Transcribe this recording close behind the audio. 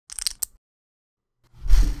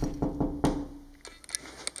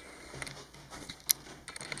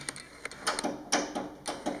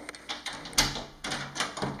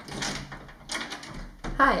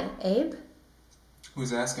Hi, Abe.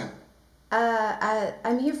 Who's asking?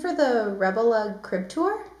 I'm here for the RebelLUG Crib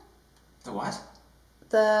tour. The what?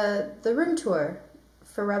 The room tour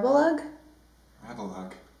for RebelLUG.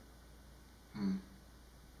 RebelLUG.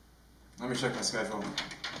 Let me check my schedule.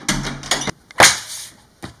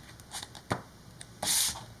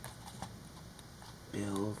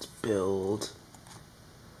 Build.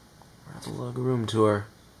 RebelLUG room tour.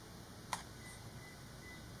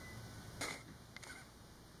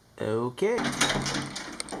 Okay.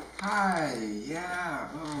 Hi, yeah.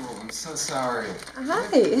 Oh, I'm so sorry.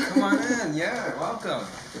 Hi. Come on in, yeah, welcome.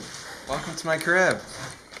 Welcome to my crib.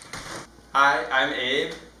 Hi, I'm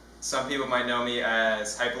Abe. Some people might know me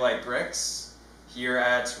as Hypolite Bricks. Here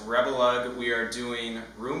at RebelLUG, we are doing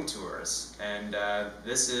room tours, and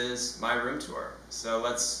this is my room tour. So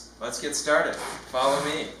let's get started. Follow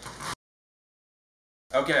me.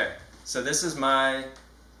 Okay, so this is my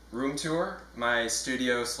room tour, my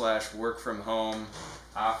studio / work from home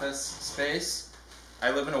office space.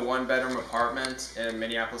 I live in a one-bedroom apartment in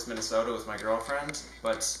Minneapolis, Minnesota with my girlfriend,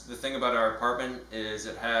 but the thing about our apartment is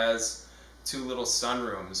it has 2 little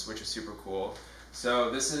sunrooms, which is super cool.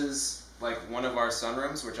 So this is like one of our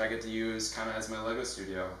sunrooms, which I get to use kind of as my Lego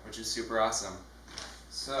studio, which is super awesome.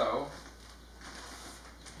 So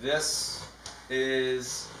this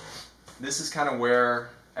is kind of where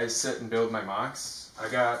I sit and build my mocks. I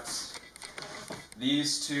got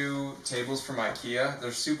these 2 tables from IKEA.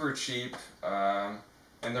 They're super cheap and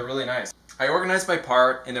they're really nice. I organize by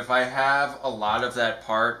part, and if I have a lot of that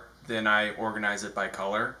part, then I organize it by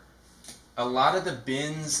color. A lot of the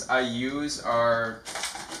bins I use are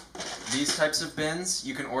these types of bins.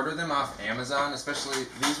 You can order them off Amazon, especially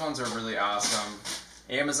these ones are really awesome.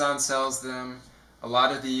 Amazon sells them. A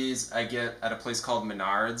lot of these I get at a place called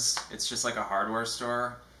Menards. It's just like a hardware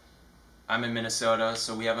store. I'm in Minnesota,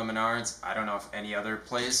 so we have a Menards. I don't know if any other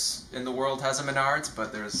place in the world has a Menards,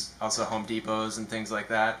 but there's also Home Depots and things like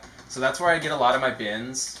that. So that's where I get a lot of my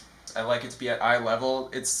bins. I like it to be at eye level.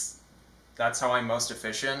 That's how I'm most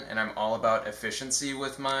efficient, and I'm all about efficiency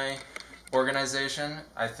with my organization.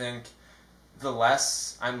 I think the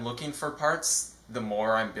less I'm looking for parts, the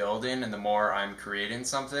more I'm building and the more I'm creating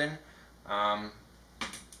something.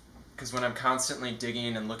 Because when I'm constantly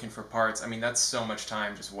digging and looking for parts, I mean, that's so much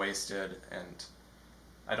time just wasted, and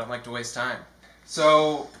I don't like to waste time.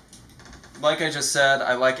 So, like I just said,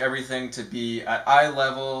 I like everything to be at eye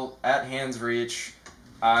level, at hand's reach.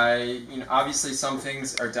 Obviously some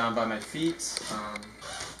things are down by my feet.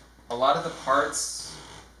 A lot of the parts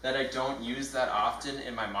that I don't use that often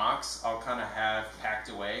in my mocks, I'll kind of have packed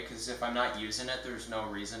away, because if I'm not using it, there's no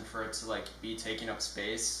reason for it to be taking up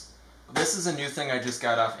space. This is a new thing I just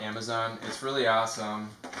got off Amazon. It's really awesome.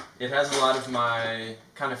 It has a lot of my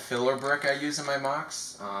kind of filler brick I use in my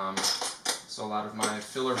mocks. So a lot of my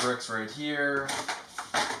filler bricks right here,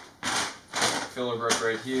 filler brick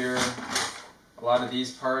right here. A lot of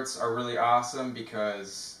these parts are really awesome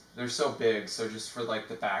because they're so big, so just for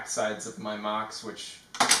the back sides of my mocks, which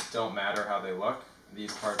don't matter how they look,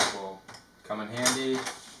 these parts will come in handy.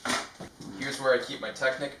 Here's where I keep my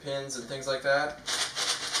Technic pins and things like that.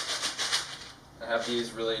 I have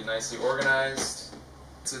these really nicely organized.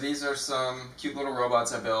 So these are some cute little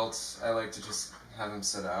robots I built. I like to just have them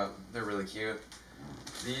sit out. They're really cute.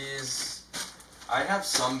 I have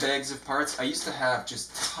some bags of parts. I used to have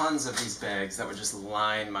just tons of these bags that would just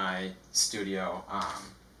line my studio.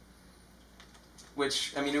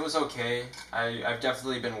 Which, I mean, it was okay. I've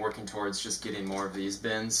definitely been working towards just getting more of these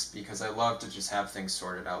bins because I love to just have things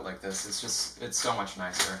sorted out like this. It's so much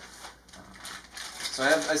nicer. So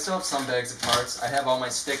I still have some bags of parts. I have all my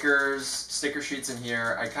sticker sheets in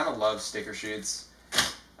here. I kind of love sticker sheets.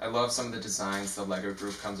 I love some of the designs the Lego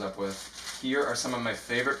group comes up with. Here are some of my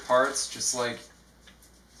favorite parts, just I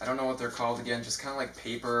don't know what they're called again, just kind of like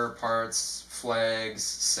paper parts, flags,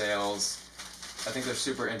 sails. I think they're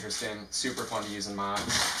super interesting, super fun to use in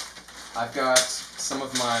mods. I've got some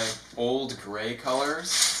of my old gray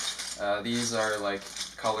colors. These are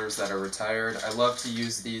colors that are retired. I love to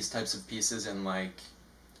use these types of pieces in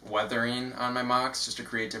weathering on my mocks just to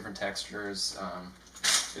create different textures.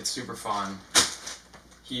 It's super fun.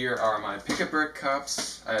 Here are my pick-up brick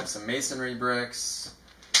cups. I have some masonry bricks.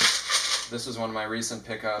 This is one of my recent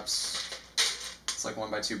pickups. It's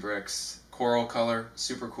 1x2 bricks. Coral color,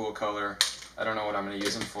 super cool color. I don't know what I'm going to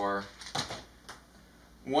use them for.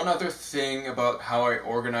 One other thing about how I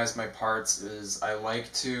organize my parts is I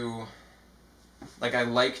like to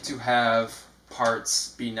have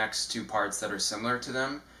parts be next to parts that are similar to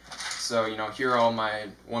them. So, here are all my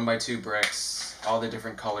 1x2 bricks, all the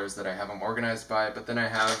different colors that I have them organized by, but then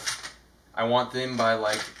I want them by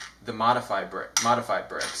the modified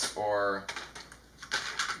bricks, or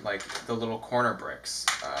like the little corner bricks.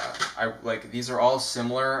 These are all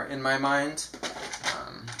similar in my mind.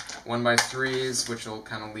 1x3s, which will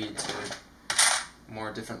kind of lead to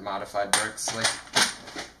more different modified bricks. Like,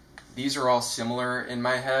 these are all similar in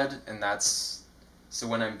my head, and that's, so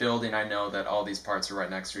when I'm building, I know that all these parts are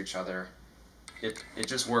right next to each other. It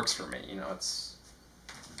just works for me, you know, it's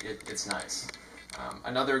nice.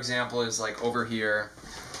 Another example is like over here,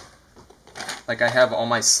 like I have all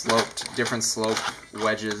my different slope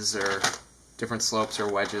wedges, or different slopes or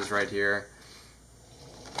wedges right here.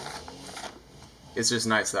 It's just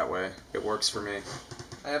nice that way. It works for me.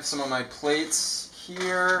 I have some of my plates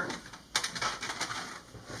here.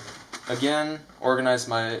 Again, organized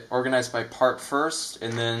by part first,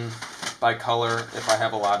 and then by color if I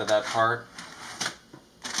have a lot of that part.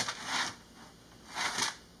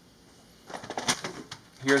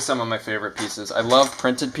 Here's some of my favorite pieces. I love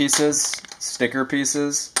printed pieces, sticker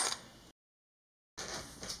pieces.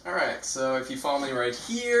 Alright, so if you follow me right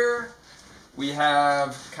here, we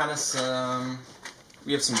have some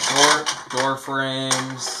door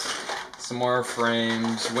frames, some more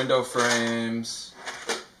frames, window frames,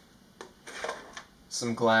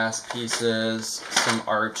 some glass pieces, some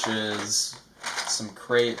arches, some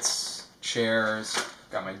crates, chairs.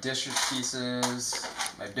 Got my dish pieces,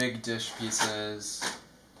 my big dish pieces.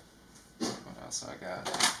 What else I got?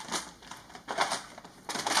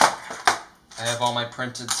 I have all my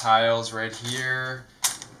printed tiles right here.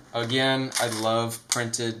 Again, I love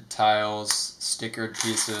printed tiles, stickered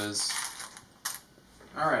pieces.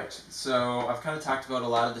 Alright, so I've kind of talked about a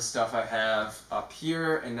lot of the stuff I have up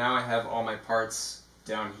here, and now I have all my parts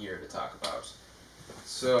down here to talk about.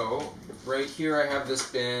 So, right here I have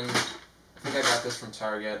this bin. I think I got this from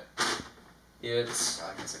Target. I guess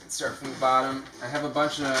I can start from the bottom. I have a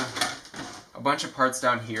bunch of parts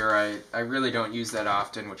down here. I really don't use that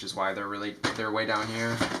often, which is why they're way down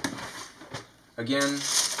here. Again,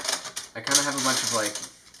 I kind of have a bunch of, like,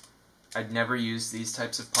 I'd never use these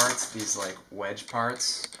types of parts, these like wedge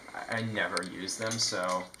parts. I never use them,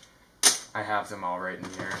 so I have them all right in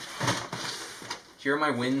here. Here are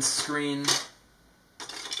my windscreen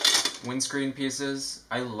pieces.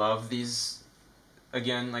 I love these.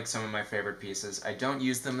 Again, like some of my favorite pieces. I don't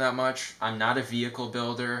use them that much. I'm not a vehicle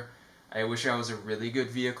builder. I wish I was a really good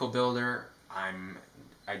vehicle builder. I'm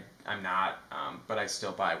not, but I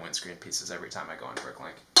still buy windscreen pieces every time I go on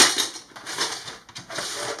Bricklink.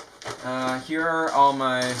 Here are all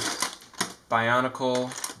my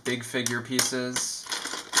Bionicle big figure pieces.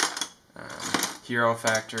 Hero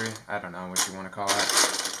Factory, I don't know what you want to call it.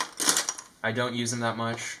 I don't use them that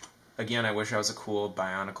much. Again, I wish I was a cool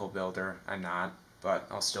Bionicle builder. I'm not, but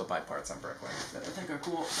I'll still buy parts on Bricklink that I think are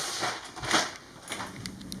cool.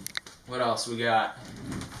 What else we got?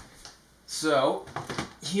 So,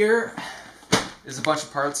 here is a bunch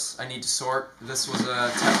of parts I need to sort. This was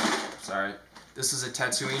a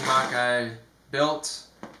Tatooine mock I built.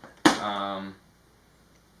 I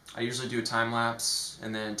usually do a time lapse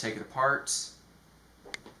and then take it apart,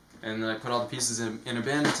 and then I put all the pieces in a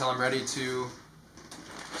bin until I'm ready to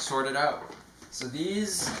sort it out. So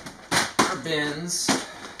these are bins.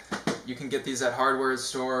 You can get these at hardware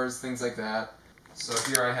stores, things like that. So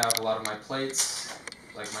here I have a lot of my plates,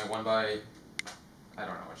 like my I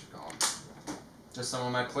don't know what you call them. Just some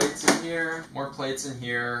of my plates in here, more plates in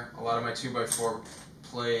here, a lot of my 2x4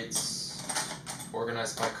 plates,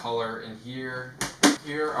 organized by color in here.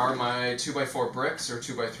 Here are my 2x4 bricks, or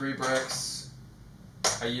 2x3 bricks.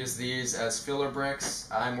 I use these as filler bricks.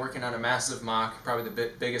 I'm working on a massive mock, probably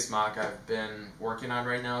the biggest mock I've been working on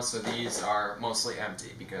right now, so these are mostly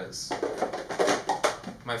empty because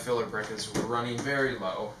my filler brick is running very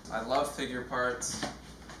low. I love figure parts.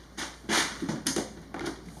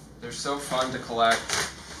 They're so fun to collect.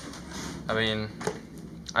 I mean,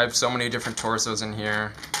 I have so many different torsos in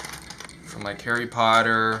here, from like Harry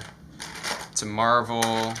Potter to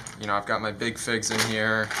Marvel. You know, I've got my big figs in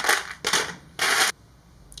here.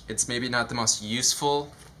 It's maybe not the most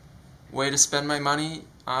useful way to spend my money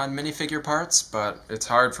on minifigure parts, but it's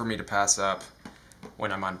hard for me to pass up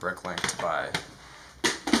when I'm on Bricklink to buy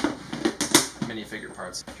minifigure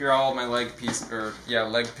parts. Here are all my leg pieces.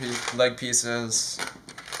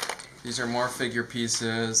 These are more figure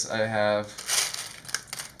pieces. I have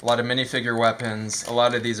a lot of minifigure weapons. A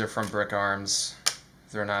lot of these are from Brick Arms.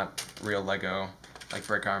 They're not real Lego, like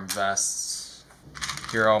Brick Arm vests.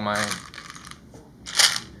 Here are all my...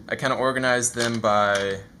 I kind of organized them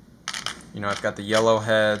by, you know, I've got the yellow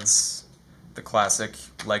heads, the classic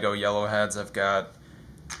Lego yellow heads. I've got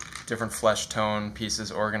different flesh tone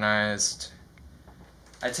pieces organized.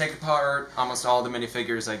 I take apart almost all the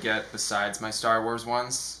minifigures I get besides my Star Wars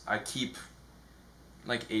ones. I keep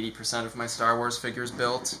like 80% of my Star Wars figures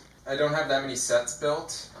built. I don't have that many sets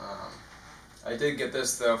built. I did get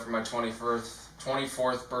this though for my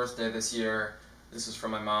 24th birthday this year. This is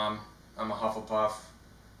from my mom. I'm a Hufflepuff.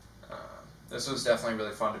 This was definitely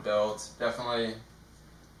really fun to build. Definitely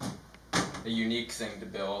a unique thing to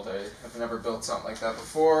build. I have never built something like that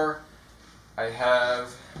before. I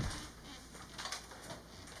have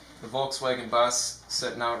the Volkswagen bus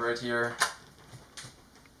sitting out right here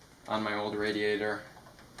on my old radiator.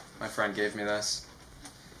 My friend gave me this.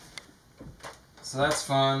 So that's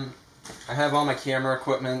fun. I have all my camera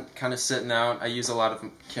equipment kind of sitting out. I use a lot of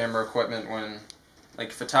camera equipment when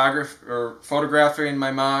like photographing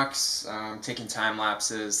my mocks, taking time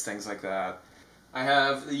lapses, things like that. I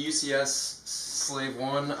have the UCS Slave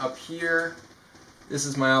 1 up here. This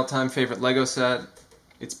is my all-time favorite Lego set.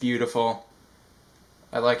 It's beautiful.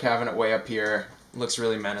 I like having it way up here. It looks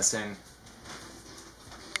really menacing.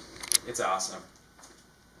 It's awesome.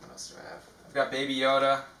 What else do I have? I've got Baby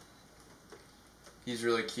Yoda. He's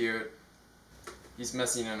really cute. He's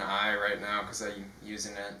missing an eye right now because I'm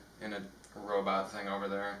using it in a robot thing over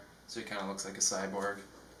there. So he kind of looks like a cyborg.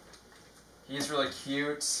 He's really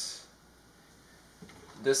cute.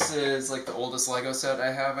 This is like the oldest Lego set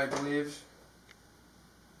I have, I believe.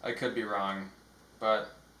 I could be wrong,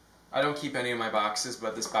 but I don't keep any of my boxes,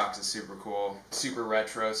 but this box is super cool. Super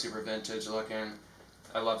retro, super vintage looking.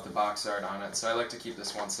 I love the box art on it, so I like to keep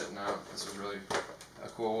this one sitting out. This was really a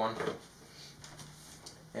cool one.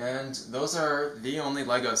 And those are the only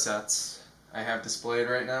Lego sets I have displayed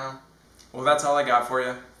right now. Well, that's all I got for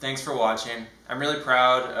you. Thanks for watching. I'm really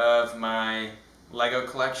proud of my Lego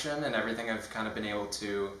collection and everything I've kind of been able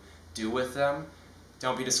to do with them.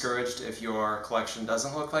 Don't be discouraged if your collection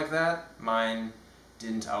doesn't look like that. Mine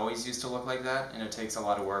didn't always used to look like that, and it takes a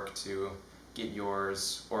lot of work to get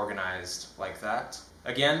yours organized like that.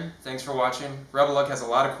 Again, thanks for watching. RebelLUG has a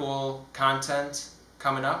lot of cool content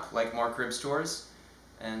coming up, like more crib tours,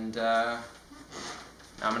 and I'm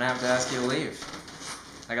gonna have to ask you to leave.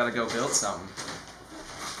 I gotta go build something.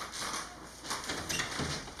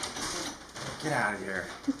 Get out of here.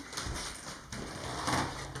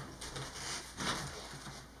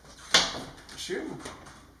 Shoot.